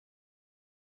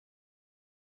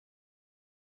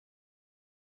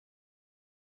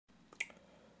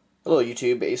Hello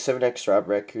YouTube, A7X Rob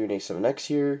Raccoon A7X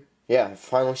here. Yeah, I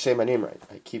finally say my name right.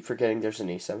 I keep forgetting there's an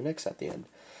A7X at the end.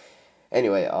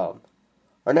 Anyway, our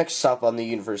next stop on the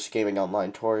Universe Gaming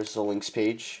Online tour is the links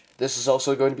page. This is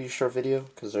also going to be a short video,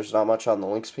 because there's not much on the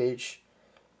links page.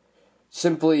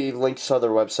 Simply, links to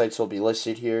other websites will be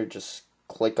listed here. Just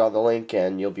click on the link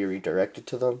and you'll be redirected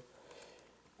to them.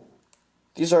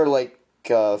 These are like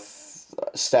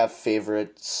staff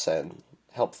favorites and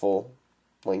helpful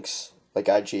links, like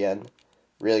IGN.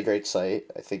 Really great site.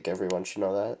 I think everyone should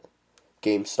know that.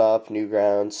 GameStop,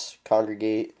 Newgrounds,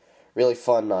 Congregate. Really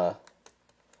fun,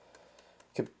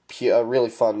 really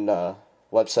fun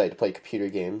website to play computer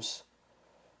games.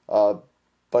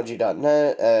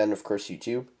 Bungie.net, and of course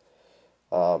YouTube.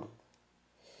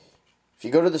 If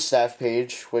you go to the staff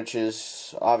page, which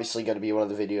is obviously going to be one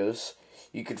of the videos,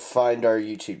 you could find our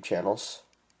YouTube channels.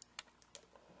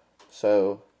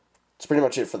 So, that's pretty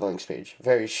much it for the links page.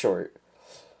 Very short.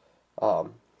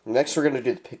 Next we're going to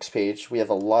do the picks page. We have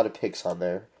a lot of picks on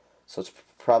there. So it's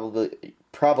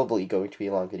probably going to be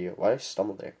a long video. Why did I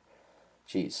stumble there?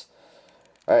 Jeez.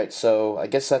 Alright, so I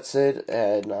guess that's it.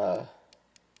 And,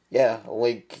 yeah, a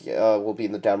link will be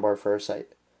in the down bar for our site.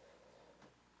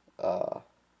 Wow,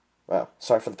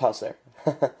 sorry for the pause there.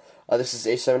 This is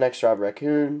A7X Rob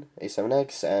Raccoon,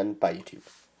 A7X, and bye YouTube.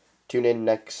 Tune in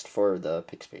next for the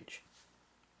picks page.